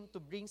 Jesus came to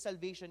bring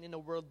salvation in a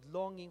world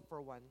longing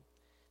for one.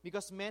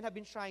 Because men have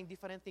been trying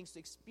different things to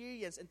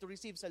experience and to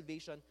receive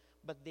salvation,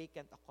 but they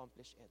can't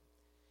accomplish it.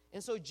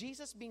 And so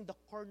Jesus being the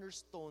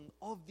cornerstone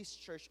of this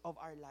church, of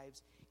our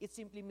lives, it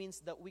simply means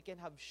that we can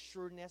have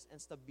sureness and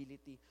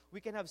stability.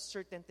 We can have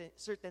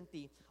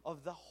certainty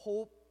of the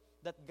hope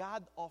that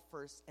God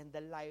offers and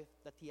the life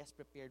that He has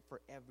prepared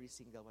for every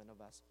single one of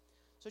us.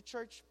 So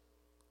church,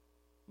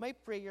 my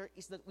prayer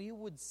is that we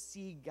would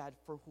see God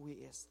for who He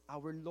is,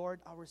 our Lord,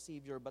 our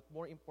Savior, but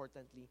more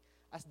importantly,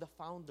 as the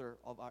founder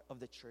of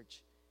the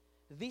church.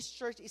 This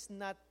church is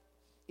not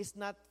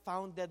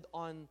founded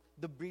on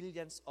the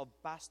brilliance of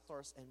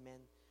pastors and men,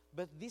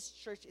 but this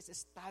church is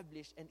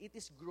established and it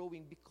is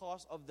growing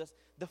because of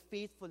the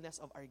faithfulness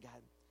of our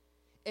God.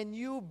 And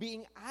you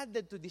being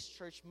added to this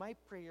church, my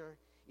prayer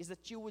is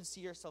that you would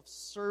see yourself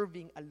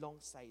serving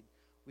alongside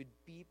with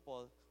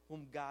people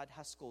whom God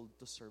has called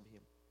to serve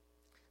Him.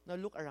 Now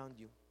look around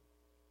you.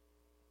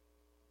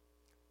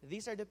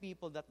 These are the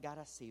people that God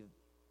has saved.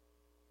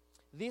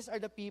 These are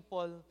the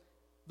people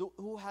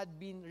who had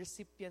been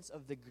recipients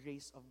of the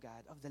grace of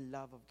God, of the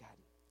love of God.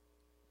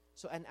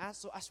 So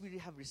as we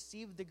have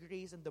received the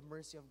grace and the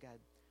mercy of God,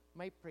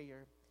 my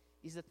prayer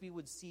is that we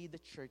would see the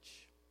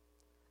church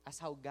as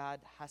how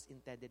God has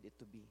intended it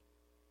to be,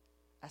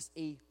 as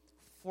a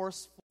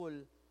forceful,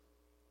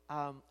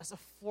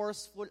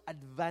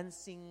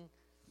 advancing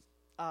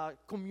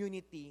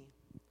community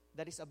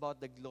that is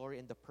about the glory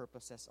and the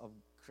purposes of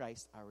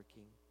Christ our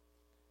King.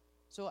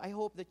 So I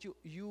hope that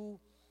you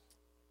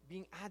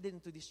being added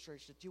into this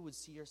church, that you would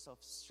see yourself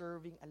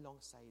serving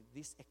alongside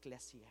this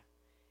ecclesia,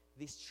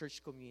 this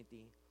church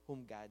community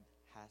whom God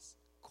has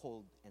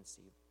called and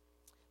saved.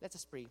 Let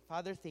us pray.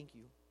 Father, thank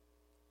you.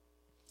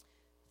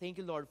 Thank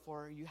you, Lord,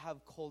 for you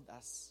have called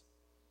us.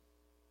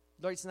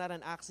 Lord, it's not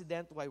an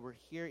accident why we're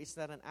here. It's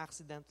not an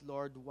accident,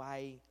 Lord,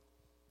 why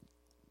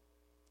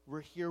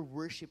we're here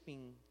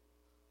worshiping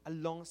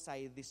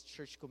alongside this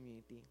church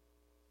community.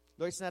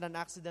 Lord, it's not an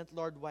accident,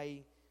 Lord,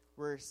 why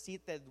we're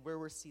seated where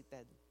we're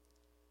seated.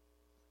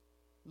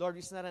 Lord,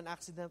 it's not an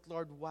accident,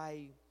 Lord,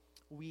 why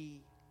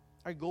we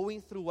are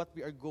going through what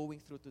we are going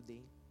through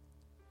today.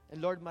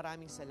 And Lord,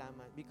 maraming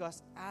salamat,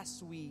 because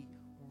as we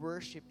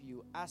worship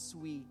you, as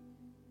we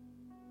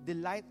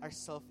delight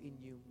ourselves in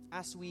you,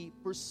 as we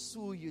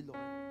pursue you,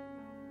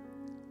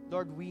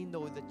 Lord, we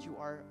know that you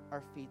are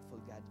our faithful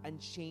God,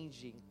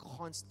 unchanging,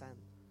 constant,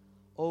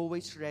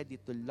 always ready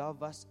to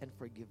love us and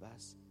forgive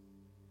us.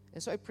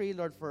 And so I pray,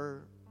 Lord,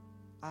 for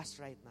us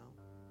right now.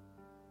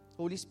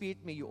 Holy Spirit,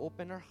 may you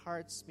open our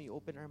hearts, may you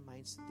open our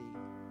minds today,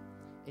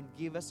 and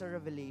give us a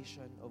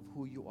revelation of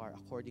who you are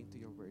according to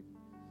your word.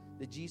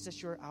 That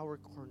Jesus, you are our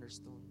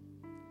cornerstone.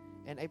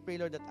 And I pray,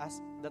 Lord,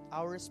 that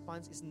our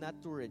response is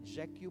not to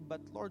reject you,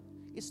 but Lord,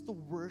 it's to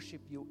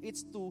worship you.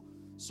 It's to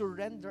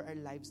surrender our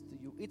lives to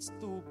you. It's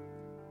to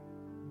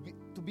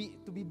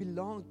be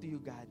belong to you,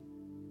 God.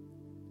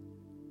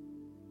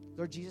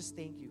 Lord Jesus,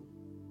 thank you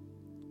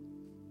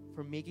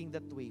for making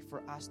that way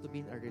for us to be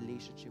in a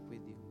relationship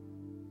with you.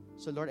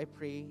 So Lord, I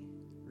pray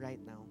right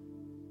now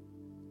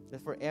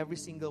that for every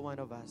single one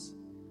of us,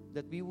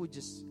 that we would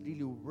just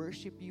really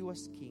worship you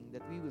as King,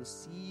 that we will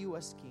see you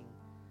as King,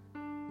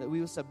 that we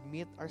will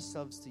submit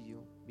ourselves to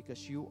you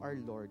because you are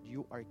Lord,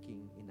 you are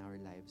King in our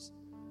lives.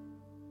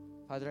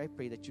 Father, I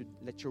pray that you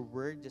let your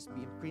word just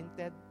be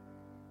imprinted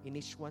in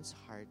each one's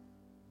heart.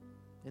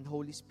 And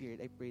Holy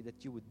Spirit, I pray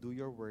that you would do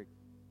your work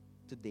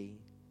today.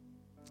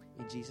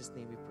 In Jesus'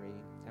 name we pray.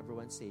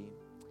 Everyone say,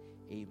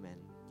 amen.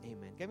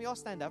 Amen. Can we all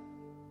stand up?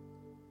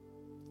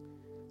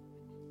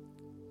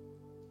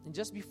 And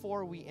just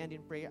before we end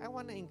in prayer, I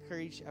want to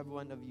encourage every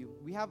one of you.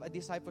 We have a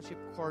discipleship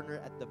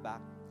corner at the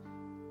back.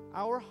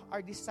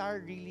 Our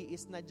desire really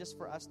is not just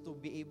for us to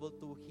be able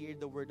to hear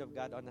the Word of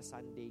God on a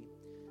Sunday,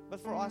 but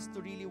for us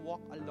to really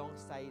walk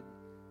alongside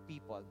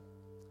people.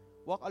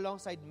 Walk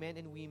alongside men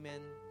and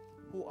women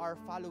who are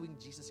following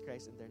Jesus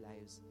Christ in their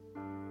lives.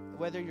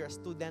 Whether you're a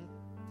student,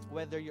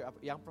 whether you're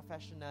a young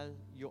professional,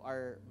 you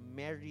are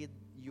married,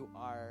 you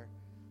are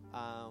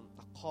a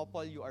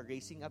couple, you are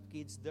raising up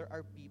kids, there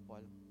are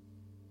people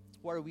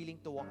who are willing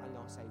to walk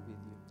alongside with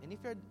you. And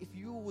if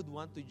you would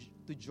want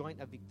to join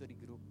a victory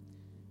group,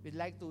 we'd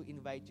like to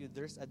invite you.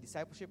 There's a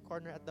discipleship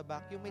corner at the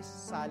back. Yung may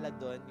sala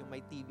doon, yung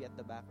may TV at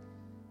the back.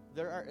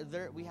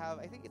 We have,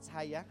 I think it's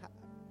Haya.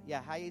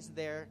 Yeah, Haya is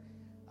there.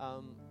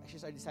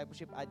 She's our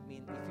discipleship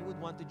admin. If you would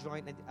want to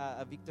join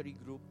a victory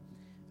group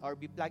or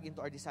be plugged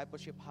into our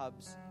discipleship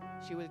hubs,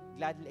 she will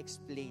gladly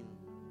explain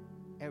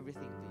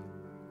everything to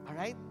you. All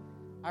right?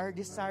 Our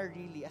desire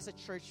really, as a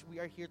church, we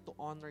are here to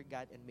honor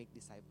God and make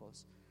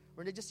disciples.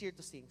 We're not just here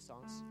to sing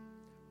songs.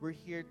 We're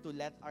here to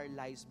let our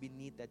lives be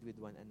knitted with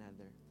one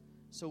another.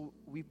 So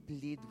we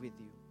plead with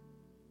you.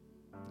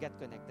 Get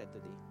connected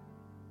today.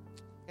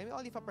 Can we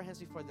all lift up our hands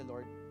before the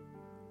Lord?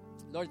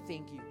 Lord,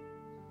 thank you.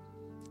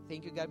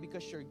 Thank you, God,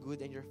 because you're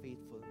good and you're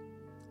faithful.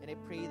 And I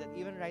pray that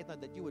even right now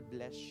that you would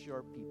bless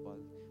your people,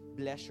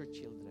 bless your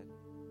children.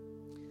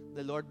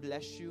 The Lord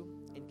bless you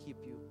and keep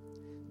you.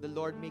 The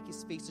Lord make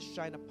His face to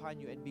shine upon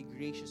you and be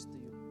gracious to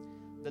you.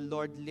 The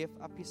Lord lift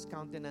up His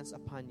countenance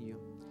upon you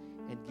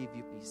and give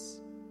you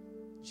peace.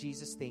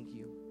 Jesus, thank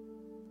you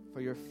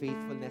for your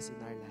faithfulness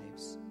in our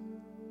lives.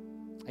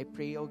 I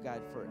pray, O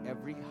God, for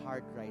every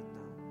heart right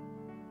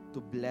now to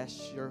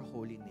bless your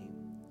holy name.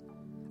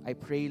 I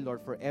pray,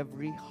 Lord, for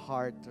every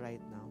heart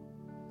right now,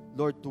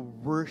 Lord, to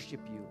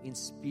worship you in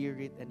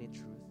spirit and in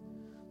truth,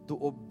 to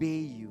obey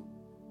you,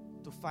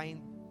 to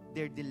find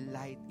their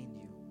delight in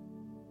you.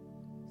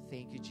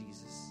 Thank you,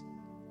 Jesus,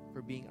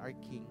 for being our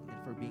King and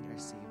for being our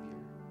Savior.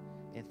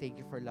 And thank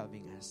you for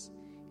loving us.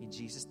 In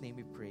Jesus' name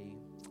we pray.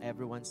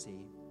 Everyone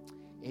say,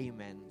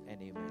 amen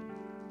and amen.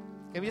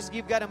 Can we just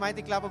give God a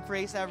mighty clap of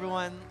praise,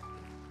 everyone?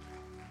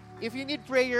 If you need prayer,